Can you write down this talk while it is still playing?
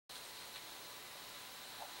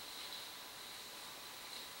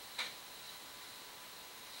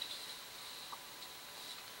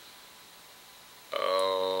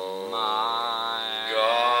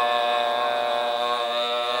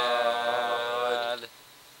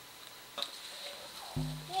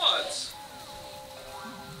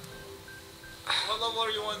level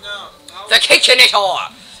are you on now? The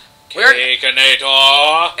Cakeinator!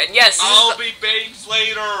 Cakeinator! And yes, this I'll is be babes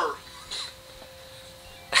later.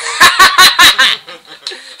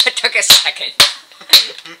 It took a second.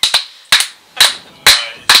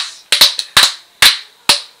 Nice.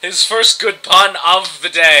 His first good pun of the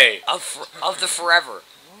day. Of the forever.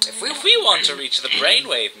 If we want to reach the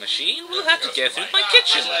brainwave machine, we'll have to get through my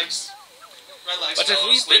kitchen. My legs But if fell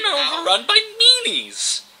we've asleep been now. overrun by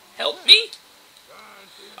meanies, help me?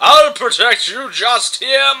 I'll protect you just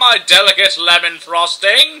here, my delicate lemon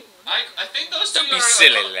frosting. I think those Don't two be are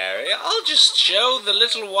silly, Larry. I'll just show the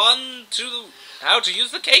little one how to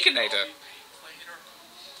use the Cakeinator.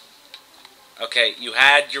 Okay, you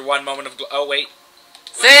had your one moment of oh wait.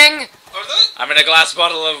 Thing! Are those I'm in a glass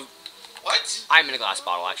bottle of... what? I'm in a glass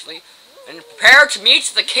bottle, actually. And prepare to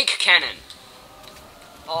meet the cake cannon.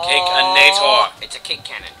 Cakeinator. It's a cake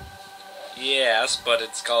cannon. Yes, but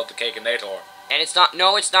it's called the Cakeinator. And it's not,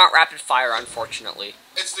 no, it's not rapid fire, unfortunately.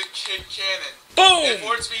 It's the kid cannon. Boom! And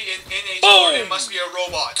for it to be in a Boom! it must be a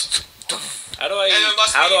robot. How do I... And it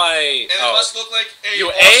must how be- do I... And it oh. must look like a You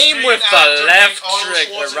Austrian aim with the actor left named Arnold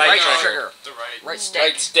trigger, Schwarzenegger. right Right trigger. The right. Right stick.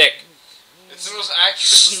 Right stick. It's the most accurate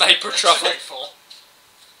Sniper truffle.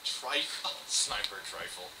 Trifle. Sniper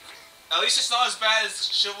trifle. At least it's not as bad as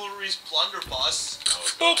Chivalry's blunderbuss.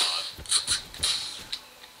 Oh god.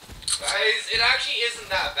 Guys, it actually isn't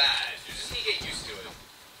that bad. You just need to get used to it.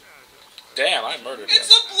 Damn, I murdered him.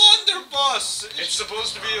 It's a blunderbuss. It's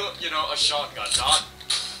supposed to be, you know, a shotgun, not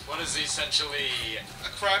what is essentially, a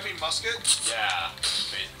crappy musket. yeah,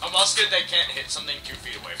 a musket that can't hit something 2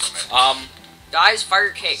 feet away from it. Guys, fire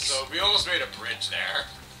your cakes. So we almost made a bridge there.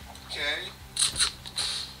 Okay.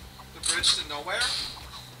 The bridge to nowhere.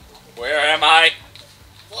 Where am I?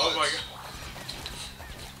 Oh my god.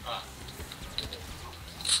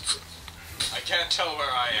 I can't tell where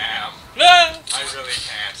I am. No! I really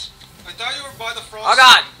can't. I thought you were by the frost. Oh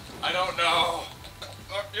god! I don't know.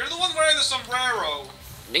 You're the one wearing the sombrero.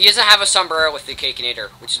 He doesn't have a sombrero with the Cakeinator,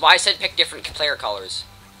 which is why I said pick different player colors.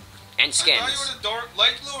 And I skins. thought you were the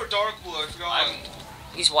light blue or dark blue. I forgot.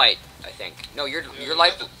 He's white, I think. No, you're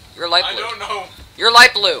light blue. You're light I blue. don't know. You're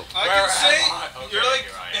light blue. I Where can say am I? Okay, you're like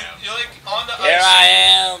here I am. you're like on the Here ice. I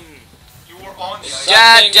am. You were on the ice.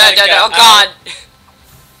 Something like Oh a- god!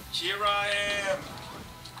 Here I am.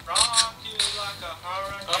 Rock you like a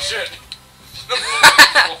hurricane. Oh shit.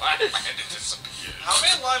 And it disappeared. How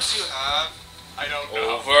many lives do you have? I don't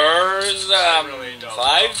know. Over, I really don't know.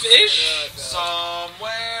 5-ish?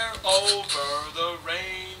 Somewhere over the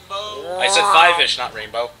rainbow. I said 5-ish, not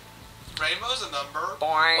rainbow. Rainbow's a number.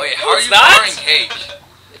 Boing. Wait, how are you pouring cake?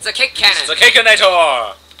 It's a cake cannon. It's the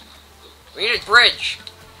Cakeinator! We need a bridge.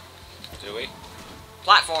 Do we?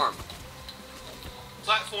 Platform.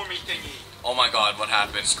 Platformy thingy. Oh my god, what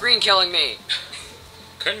happened? Screen killing me.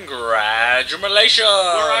 Congratulations!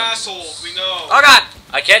 We're assholes, we know. Oh god!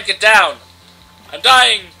 I can't get down. I'm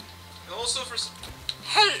dying. And also for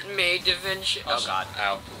Help me, Da Vinci. Oh god.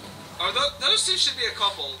 Ow. those two should be a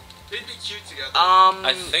couple. They'd be cute together.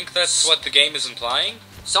 I think that's what the game is implying.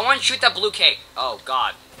 Someone shoot that blue cake. Oh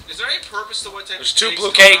god. Is there any purpose to what type There's of 2 cakes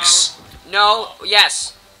blue come cakes. No.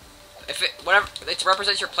 Yes. If it whatever it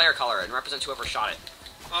represents your player color and represents whoever shot it.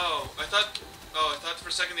 out? I thought for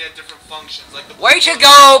a second they had different functions. Like the Way to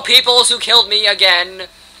go, peoples who killed me again.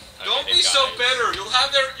 Don't be so bitter. You'll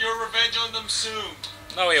have your revenge on them soon.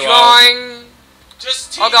 No, he won't. Join.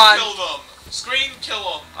 Just team Oh, God. kill them. Screen kill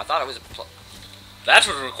them. I thought it was. That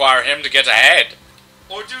would require him to get ahead.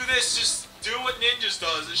 Or do this. Just do what ninjas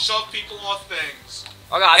does and shove people off things.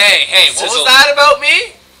 Oh god. Hey, what Sizzle. was that about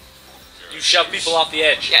me? You shove people off the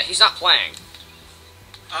edge. Yeah, he's not playing.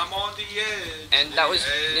 I'm on the edge. And that was-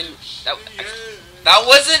 that- the edge. That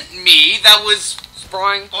wasn't me, that was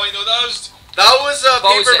Sproing. Oh, you know that was. Bozo.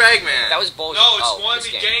 Paper Bag Man. That was bullshit. No, it's oh, wannabe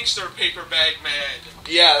this game. gangster paper bag man.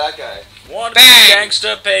 Yeah, that guy. Wanna Bang! be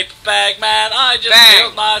gangster, paper bag man. I just Bang!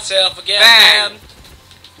 killed myself again, Bang! man.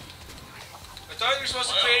 I thought you were supposed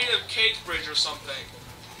to create a cake bridge or something.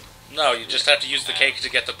 No, you just have to use the cake to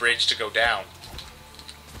get the bridge to go down.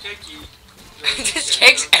 Cakey. Just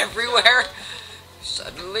cakes everywhere.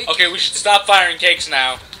 Suddenly. Okay, we should stop firing cakes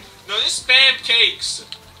now. No, just spam cakes.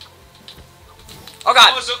 Oh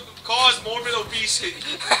god. Cause morbid obesity.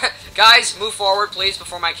 Guys, move forward, please,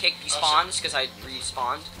 before my cake despawns, because I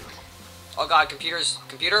respawned. Oh god,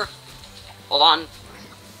 computer. Hold on.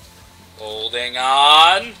 Holding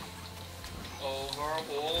on.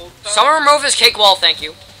 Overhold. Someone remove this cake wall, thank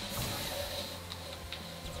you.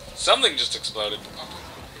 Something just exploded.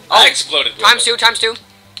 Oh, I exploded with Times it. 2, times 2.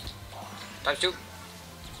 Times 2.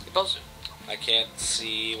 I can't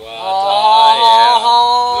see what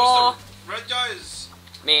Oh. Who's the red guy? Is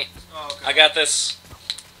Me. Oh, okay. I got this.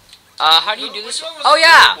 How do you do Which this? one was Oh, the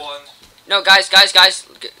yeah! third one? No, guys.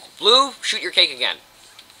 Blue, shoot your cake again.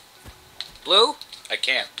 Blue, I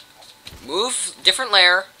can't. move different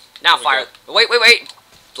layer. Now There we fire. Wait.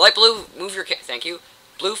 Light blue, move your cake. Thank you.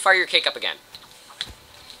 Blue, fire your cake up again.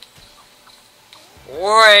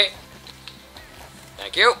 Wait.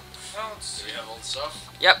 Thank you. No, it's- Do we have old stuff?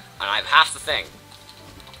 Yep, and I have half the thing.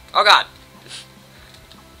 Oh god.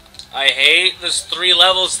 I hate this 3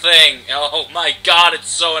 levels thing. Oh my god, it's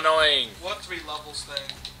so annoying. What 3 levels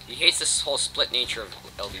thing? He hates this whole split nature of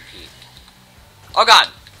LVP. Oh god.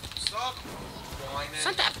 Stop whining. It's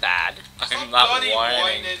not that bad. Stop I'm not bloody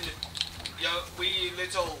whining. Yo, we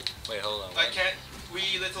little. Wait, hold on. I can't. We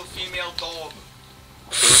little female dog.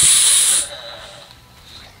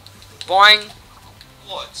 Boing.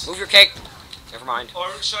 What? Move your cake. Never mind. Or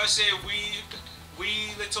should I say we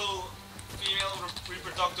little female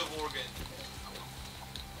reproductive organ?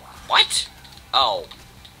 What? Oh.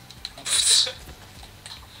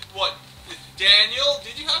 What? Daniel,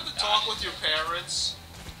 did you have to talk with your parents?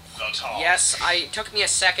 The top. Yes, it took me a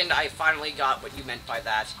second. I finally got what you meant by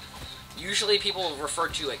that. Usually people refer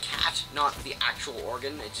to a cat, not the actual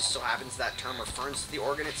organ. It just so happens that term refers to the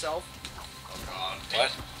organ itself. Oh god.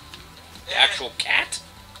 What? The actual cat?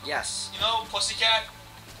 Yes. You know, pussycat?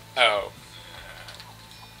 Oh.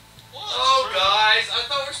 What? Oh guys, I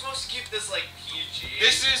thought we were supposed to keep this like PG.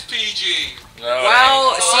 This is PG. No,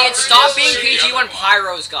 Well, Oh, see, it I'm stopped really being sorry. PG The when other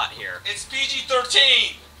one. Pyros got here. It's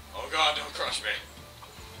PG-13. Oh god, don't crush me.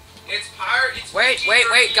 It's pirate. It's Wait,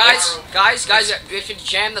 PG-13. guys, we should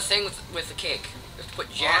jam the thing with the cake. We have to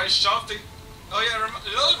put jam. I shoved the. Oh yeah,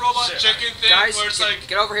 you know the robot Shit. chicken thing Guys, where it's like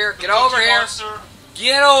get over here. the Get over Cookie here. Monster,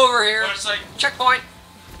 Get over here. where it's like Checkpoint.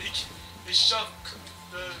 he shoved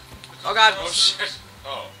the. Oh god. Oh shit.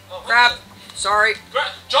 Oh. Oh, what Crap. the- Sorry.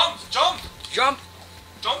 Jump! Jump. Jump!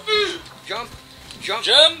 Jump. Jump.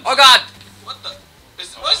 Jump! Oh god. What the?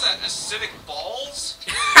 What is that? Acidic balls?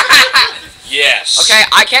 Yes. Okay,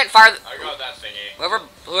 I can't fire. I got that thingy.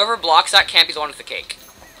 Whoever blocks that can't be the one with the cake.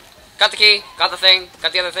 Got the key. Got the thing.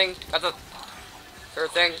 Got the other thing. Got the third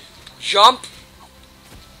thing. Jump.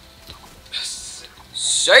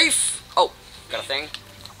 Safe. Oh, got a thing.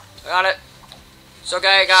 I got it. It's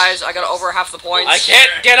okay, guys. I got over half the points. I can't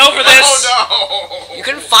get over this! Oh no! You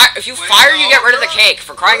can fire. If you fire, you get rid of the cake.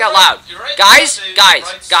 For crying out loud. You're right, Guys, you're on the guys,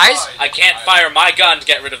 right guys. side. I can't fire my gun to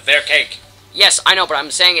get rid of their cake. Yes, I know, but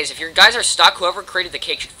I'm saying is if your guys are stuck, whoever created the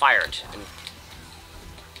cake should fire it. And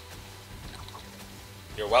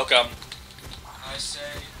You're welcome. I say.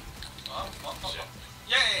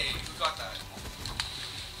 Yay! Who got that?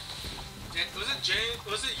 Was it James?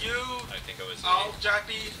 Was it you? I think it was Al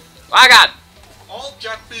Jappy? oh god. Al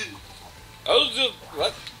Jappy. Oh,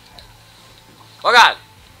 what? Oh god.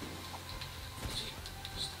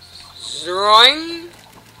 Zeroing.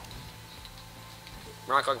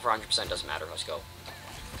 We're not going for 100%. Doesn't matter. Let's go.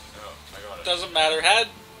 No, I got it. Doesn't matter. Had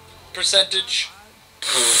percentage.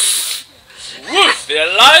 Woof! The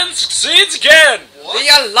alliance succeeds again! The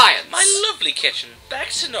alliance. My lovely kitchen, back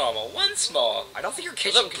to normal once more. I don't think your The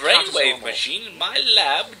kitchen can count as brainwave normal. machine in my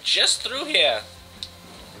lab just through here.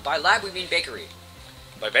 By lab we mean bakery.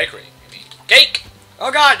 My bakery, I mean. Cake!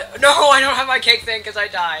 Oh god, no! I don't have my cake thing because I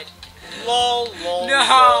died. Lol, lol, No.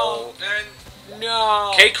 lol. And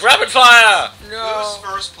No. Cake rapid fire! who's No.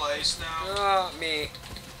 first place now? Me.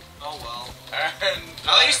 Oh well. And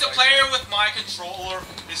At least the player with my controller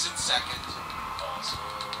is in second. Awesome.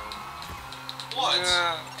 What?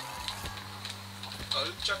 Yeah. Al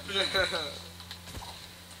Jappy.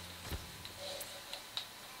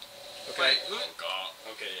 Okay. Wait, who? Oh god.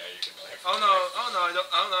 Okay, yeah, you can play. Oh no! Oh no! I don't.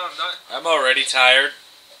 Oh no! I'm not. I'm already tired.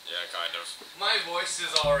 Yeah, kind of. My voice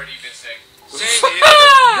is already missing. Same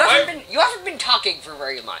here. You haven't been talking for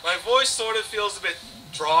very much. My voice sort of feels a bit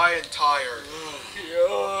dry and tired.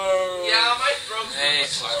 Yeah, my throat's Hey,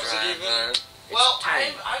 Well,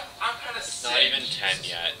 time. I'm kind of sick. Not even 10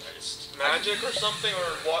 yet. Magic or something,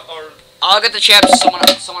 or what? Or I'll get the chips. Someone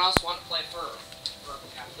else want to play for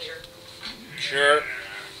Cavalier? Sure.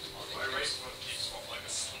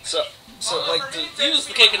 So Well, like, for me, to use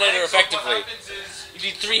the technically, Cakeinator so effectively, what happens is, you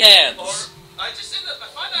need 3 hands. I just end up. I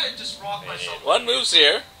find I just rock myself. One moves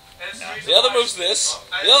here, And it's the reason the other why moves this,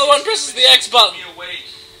 I- the other one presses the X button. Me awake.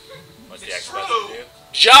 What's the It's X true. button do?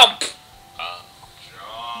 Jump!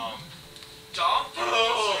 Jump.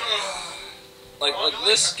 Like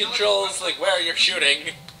this controls like where you're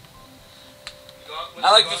shooting.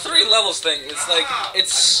 I like the 3 levels thing. It's like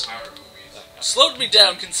it's slowed me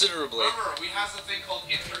down considerably. Remember, we have a thing called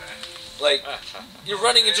internet. Like you're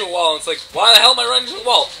running into a wall. And it's like, why the hell am I running into a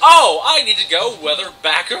wall? Oh, I need to go whether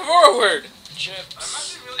back or forward. I'm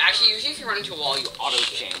actually Actually, usually if you run into a wall, you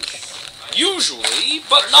auto-change. Usually,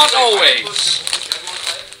 but not always.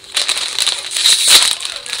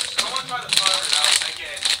 Someone try to fire it out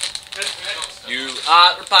again. You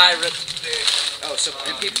are a pirate. Oh, so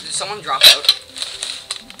did someone drop out?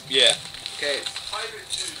 Yeah. Okay.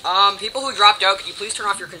 People who dropped out, could you please turn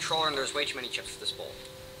off your controller? And there's way too many chips for this bowl.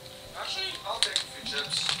 Actually, I'll take a few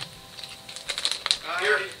chips.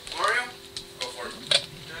 Here, Mario. Go for it.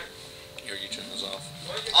 Here, you turn this off.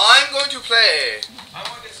 I'm going to play. I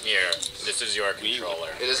want to get some Here, this is your controller.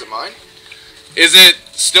 It isn't mine. Is it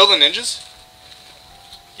still the ninjas?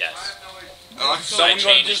 Yes. Someone I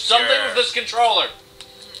going to do changed something your- with this controller.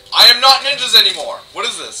 I am not ninjas anymore. What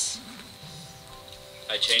is this?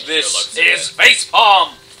 I changed This your looks. is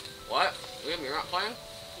facepalm. What? William, you're not playing?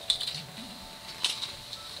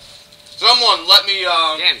 Someone let me.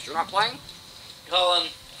 James, you're not playing? Colin,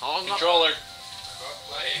 Colin's not controller.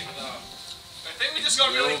 I think we just got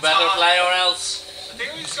really You better tired. play or else. I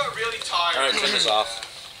think we just got really tired. Alright, turn this off.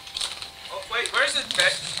 Oh, wait, where's the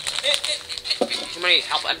bed? Too many.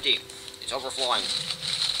 Help empty. It's overflowing.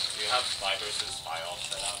 Do you have 5 versus 5 all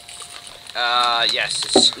set up? Yes.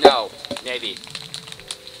 It's no. Maybe.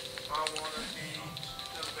 I want to eat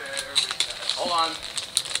the berry pie. Hold on.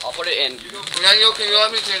 I'll put it in. Daniel, can you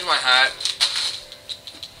let me change my hat?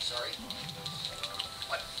 Sorry.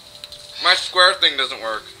 My square thing doesn't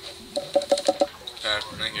work. Okay,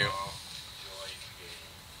 thank you.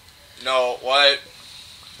 No, what?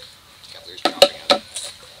 Cavalier's dropping out.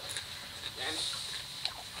 James?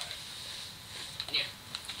 Yeah.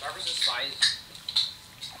 5 versus 5.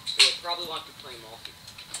 You'll probably want to play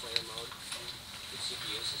multiplayer mode with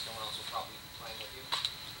CPU, so someone else will probably be playing with you.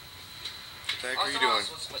 What the heck are you Someone doing? else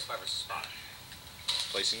wants to play 5 versus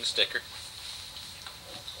 5. Placing the sticker.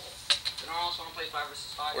 Anyone else want to play 5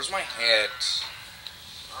 versus 5? Where's my hat?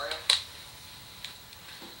 Mario?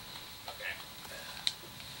 Okay.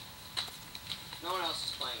 No one else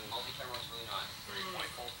is playing. Multiplayer mode's really not.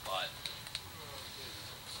 3.5, but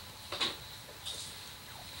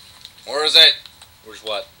Where is it? Where's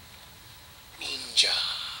what? Ninja.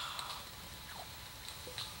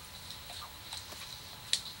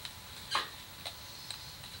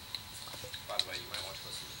 By the way, you might want to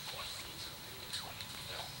listen to one.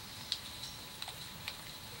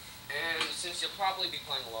 And since you'll probably be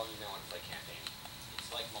playing alone, you know how to play campaign.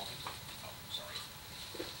 It's like multiplayer. Oh, sorry.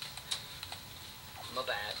 My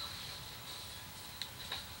bad.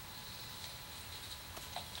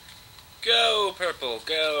 Go, purple,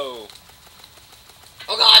 go.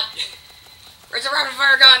 Oh god! It's a rapid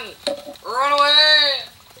fire gun! Run away!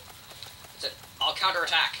 That's it. I'll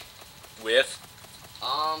counterattack. With?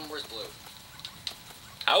 Where's blue?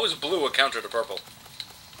 How is blue a counter to purple?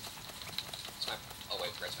 It's my. Oh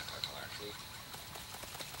wait, red's my color actually.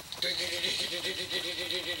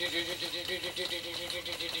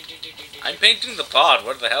 I'm painting the pod.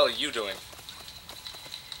 What the hell are you doing?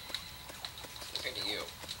 I'm painting you.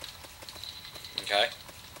 Okay.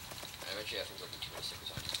 I eventually have to put too many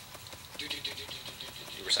stickers on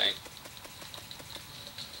you. You were saying?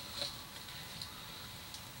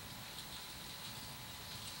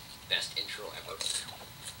 Best intro ever.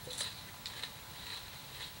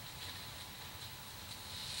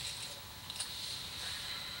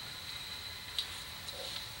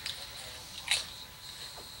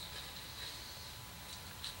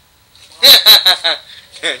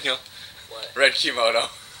 Daniel. What? Red Kimoto. And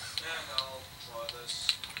I'll try this.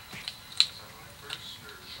 Is that mine first?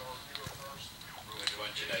 Or Sean, you go first? which one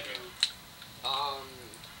should I do?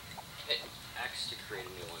 Hit X to create a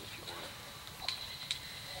new one if you want.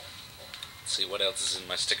 Let's see what else is in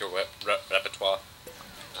my sticker repertoire.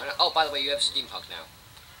 Oh, by the way, you have steampunk now.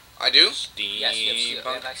 I do? Yes, you have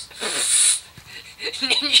Steampunk. X.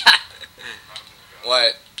 Ninja!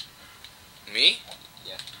 What? Me?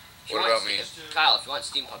 Yeah. If What you about want me? Kyle, if you want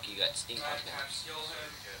steampunk, you got steampunk now. Have skill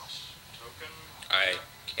head, get token. I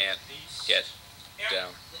can't Piece. get Yeah,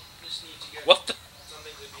 down. Just need to get What the?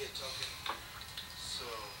 something to be a token. So.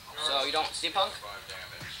 So, you don't steampunk? 5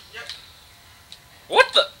 damage. Yep.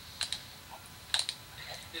 What the?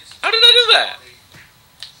 It's How did I do that?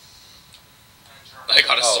 I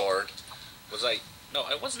got a Oh. sword. Was I? No,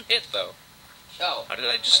 I wasn't hit though. Oh, How did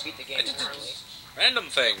I I just? beat the game I just did apparently. this random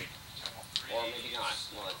thing. Or maybe not.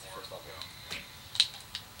 Well, that's the first level.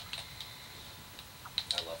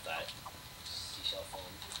 I love that. Seashell foam.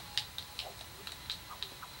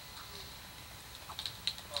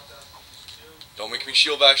 Don't make me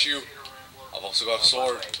shield bash you. I've also got a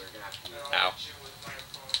sword. By the way, we're gonna have to use Ow.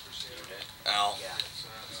 Ow. Yeah.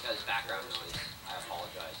 This guy's background noise. I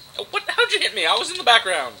apologize. Oh, what? How'd you hit me? I was in the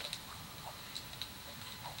background.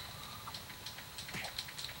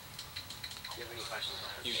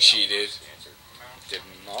 You cheated. Did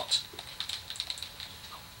not.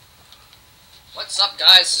 What's up,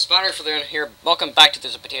 guys? This is Bonner for here. Welcome back to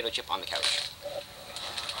There's a Potato Chip on the Couch.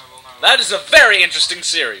 That is a very interesting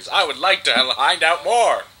series. I would like to find out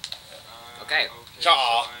more. Okay.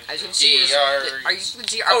 Chaw. As you can see, our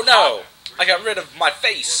Oh no! I got rid of my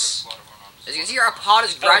face. As you can see, our pod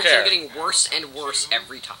is gradually care. getting worse and worse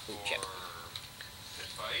every time. Ooh, Chip.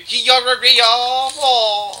 So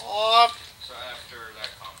after that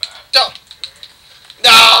combat,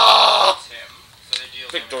 No! Tim, so they deal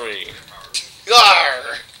Victory.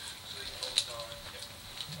 Yarr!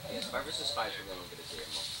 Yes, 5 vs. 5 we're going to get a zero.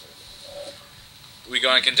 We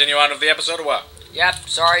going to continue on with the episode or what? Yep,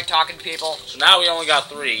 sorry, talking to people. So now we only got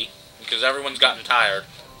 3, because everyone's gotten tired.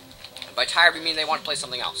 And by tired, we mean they want to play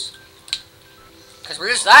something else. Because we're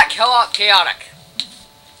just that chaotic.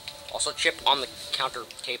 Also, Chip on the counter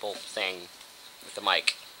table thing with the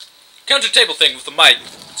mic. Counter table thing with the mic.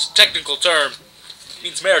 It's a technical term. It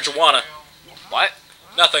means marijuana. What?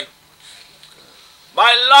 Nothing.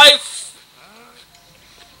 My life!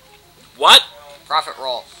 What? Profit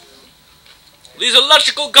roll. These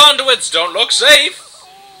electrical conduits don't look safe.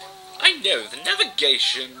 I know, the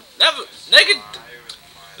navigation...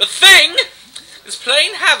 The thing is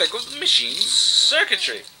playing havoc with the machine's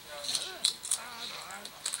circuitry.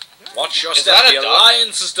 Watch your Is step, that a the duck?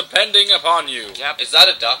 alliance is depending upon you. Yep. Is that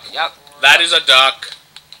a duck? Yep. That is a duck.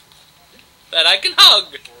 That I can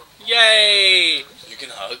hug. Yay! You can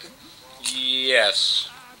hug? Yes.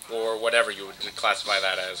 Or whatever you would classify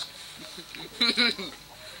that as.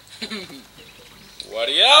 What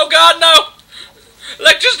do you... Oh god, no!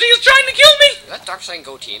 Electricity is trying to kill me! Is that Dark Saying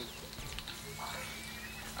Go Team?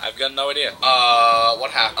 I've got no idea. What Oh,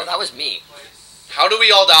 happened? that was me. How do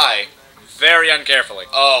we all die? Very uncarefully.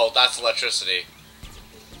 Oh, that's electricity.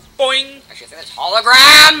 Boing! Actually, I think that's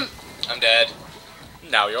hologram! I'm dead.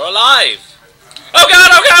 Now you're alive. Oh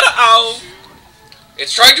god, oh god, oh!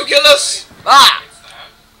 It's trying to kill us! Ah!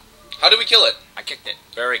 How do we kill it? I kicked it.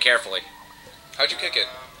 Very carefully. How'd you kick it?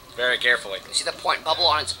 Very carefully. You see the point bubble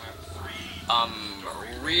on its,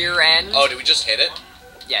 rear end? Oh, did we just hit it?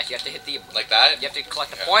 Yes, you have to hit the... Like that? You have to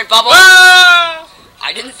collect the Okay. point bubble! Ah!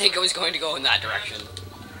 I didn't think it was going to go in that direction.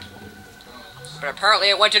 But apparently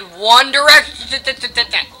it went in one direction.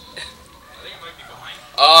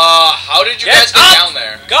 How did you Get guys get up! down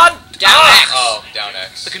there? God! Down X! Oh, down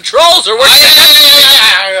X. The controls are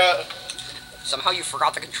working! Somehow you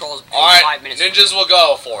forgot the controls in Alright, 5 minutes. ninjas will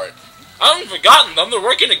go for it. I haven't forgotten them, they're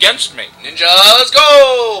working against me. Ninjas,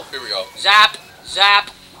 go! Here we go. Zap!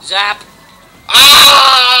 Zap! Zap!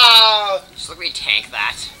 Ah! Just let me tank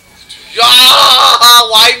that. Ah!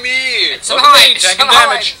 Why me? It's Look somehow at me, taking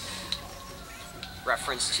damage.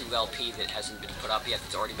 Reference to LP that hasn't been put up yet,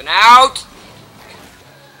 that's already been out!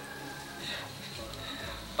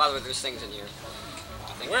 By the way, there's things in here.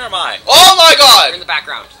 Where am I? Oh my You're in god! the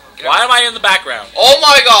background. Get Why am I in the background? Oh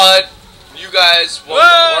my god! You guys, where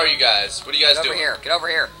are you guys? What are you guys over doing? here. Get over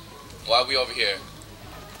here. Why are we over here?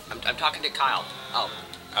 I'm talking to Kyle. Oh.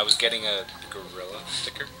 I was getting a gorilla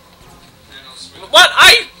sticker. What?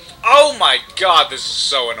 Oh my god, this is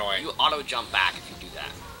so annoying. You auto jump back if you do that.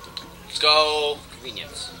 Let's go.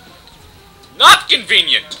 Convenience. Not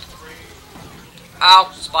convenient!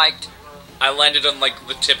 Ow, spiked. I landed on, like,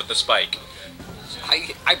 the tip of the spike.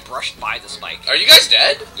 I brushed by the spike. Are you guys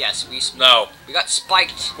dead? Yes, No. we got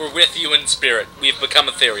spiked. We're with you in spirit. We've become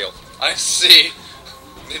ethereal. I see.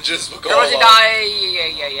 Ninjas will go There was a along.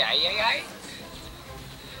 die.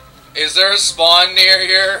 Is there a spawn near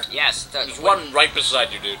here? Yes, There's one right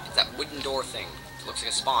beside you, dude. It's that wooden door thing. It looks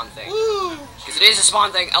like a spawn thing. Woo! Because it is a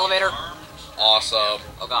spawn thing. Elevator. Awesome.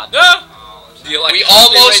 Oh god. No! We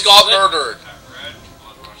almost got murdered.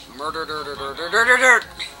 Murder.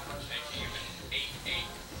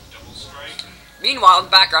 Meanwhile, in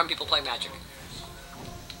the background, people play Magic.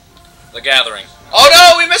 The Gathering. Oh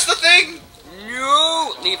no, we missed the thing!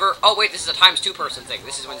 No! Lever. Oh wait, this is a ×2 person thing.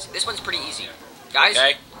 This one's pretty easy. Guys?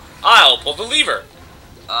 Okay. I'll pull the lever.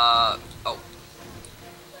 Oh.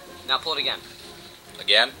 Now pull it again.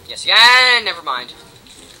 Again? Yes, again! Never mind.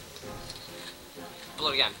 Pull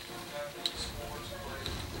it again.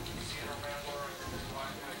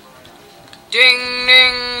 Ding,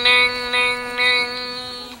 ding, ding, ding,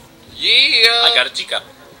 ding. Yeah! I got a teacup.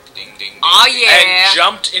 Ding, ding, ding. Oh yeah! And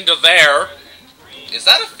jumped into there. Is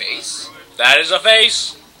that a face? That is a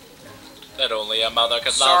face that only a mother could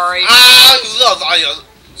love. Sorry. Ah!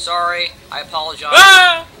 Sorry. I apologize.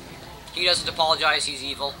 Ah! He doesn't apologize, he's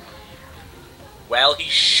evil. Well, he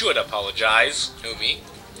should apologize. Who, me?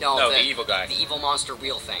 No, the evil guy. The evil monster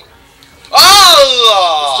wheel thing.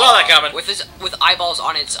 Oh! Saw that coming. With eyeballs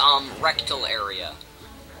on its rectal area.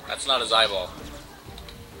 That's not his eyeball.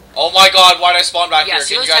 Oh my god, why'd I spawn back Yeah, here?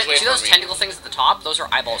 see Can those, you guys wait see those for me? tentacle things at the top? Those are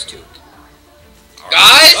eyeballs too.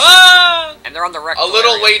 Guys! Ah! And they're on the A rectal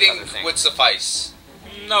little area, waiting other thing. would suffice.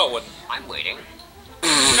 No, it wouldn't. I'm waiting. No,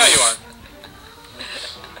 you aren't.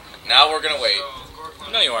 Now we're gonna wait.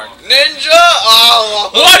 No, you aren't. Ninja! Oh!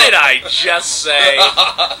 What did I just say?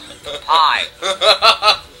 Hi.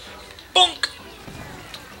 Bonk!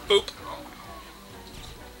 Boop.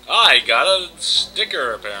 I got a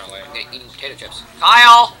sticker, apparently. Okay, eating potato chips.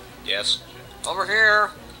 Kyle! Yes. Over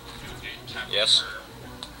here. Yes.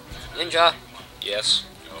 Ninja. Yes.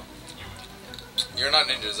 You're not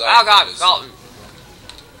ninjas. Oh god, ninjas. Dalton.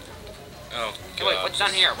 Oh, Okay, wait, God. what's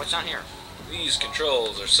down here? What's down here? These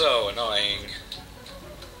controls are so annoying.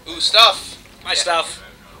 Ooh, stuff! My stuff.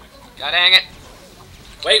 God dang it.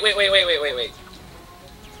 Wait.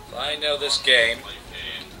 I know this game,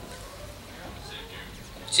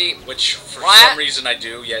 See, which for What? some reason I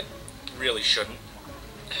do, yet really shouldn't.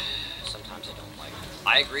 sometimes I don't like it.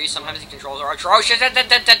 I agree, sometimes the controls are atrocious.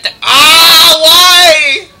 Ah,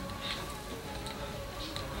 why?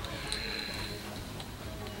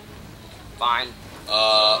 Fine.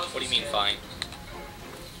 What do you mean fine?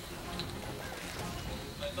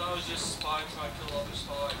 I thought it was just spy trying to kill other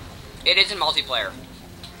spy. It is in multiplayer.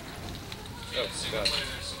 Oh, God.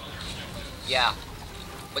 Yeah.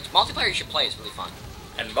 But multiplayer you should play, it's really fun.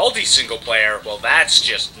 And multi-single player, well that's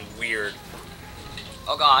just weird.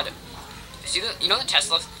 Oh god. See the, you know the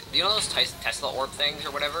Tesla, you know those Tesla orb things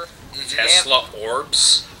or whatever? Tesla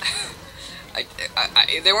orbs?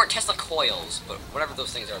 They weren't Tesla coils, but whatever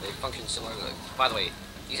those things are, they function similar to, by the way,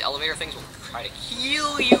 these elevator things will try to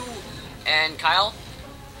kill you. And Kyle?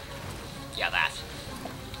 Yeah, that.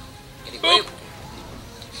 Getting Boop.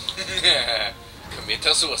 Commit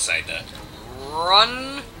a suicide.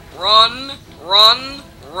 Run, run, run,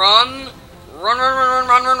 run, run, run, run,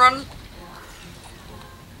 run, run, run.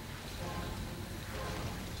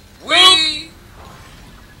 We.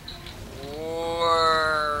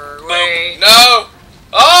 Wait. No!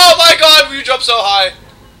 Oh my god, you jumped so high!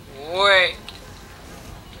 Wait.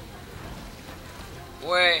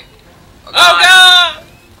 Wait. Oh god!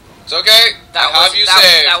 It's okay, I have you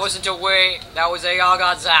saved. That wasn't a way. That was a oh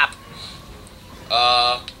god zap.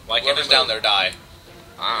 Why can't whoever's I down move? there die.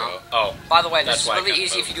 Oh. By the way, That's this is why I really can't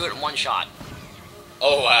easy move. if you do it in one shot.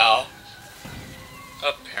 Oh wow.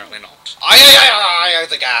 Apparently not. I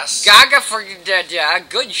the gas. Gaga for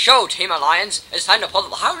good show, Team Alliance. It's time to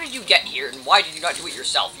puzzle. How did you get here, and why did you not do it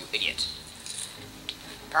yourself, you idiot?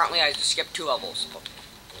 Apparently, I skipped 2 levels.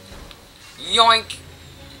 Yoink!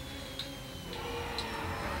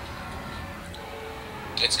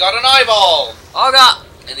 It's got an eyeball! Oh god!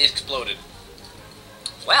 And it exploded.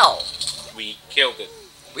 Well, We killed it.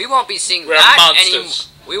 we won't be seeing We're that monsters.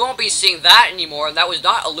 We won't be seeing that anymore, and that was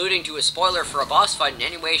not alluding to a spoiler for a boss fight in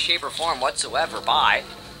any way, shape, or form whatsoever. Bye.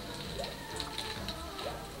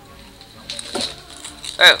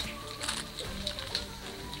 Oh.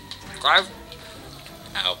 Drive.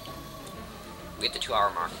 Ow. We hit the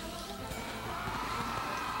 2-hour mark.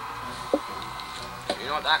 You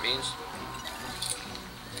know what that means.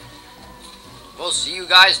 We'll see you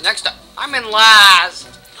guys next time. I'm in last.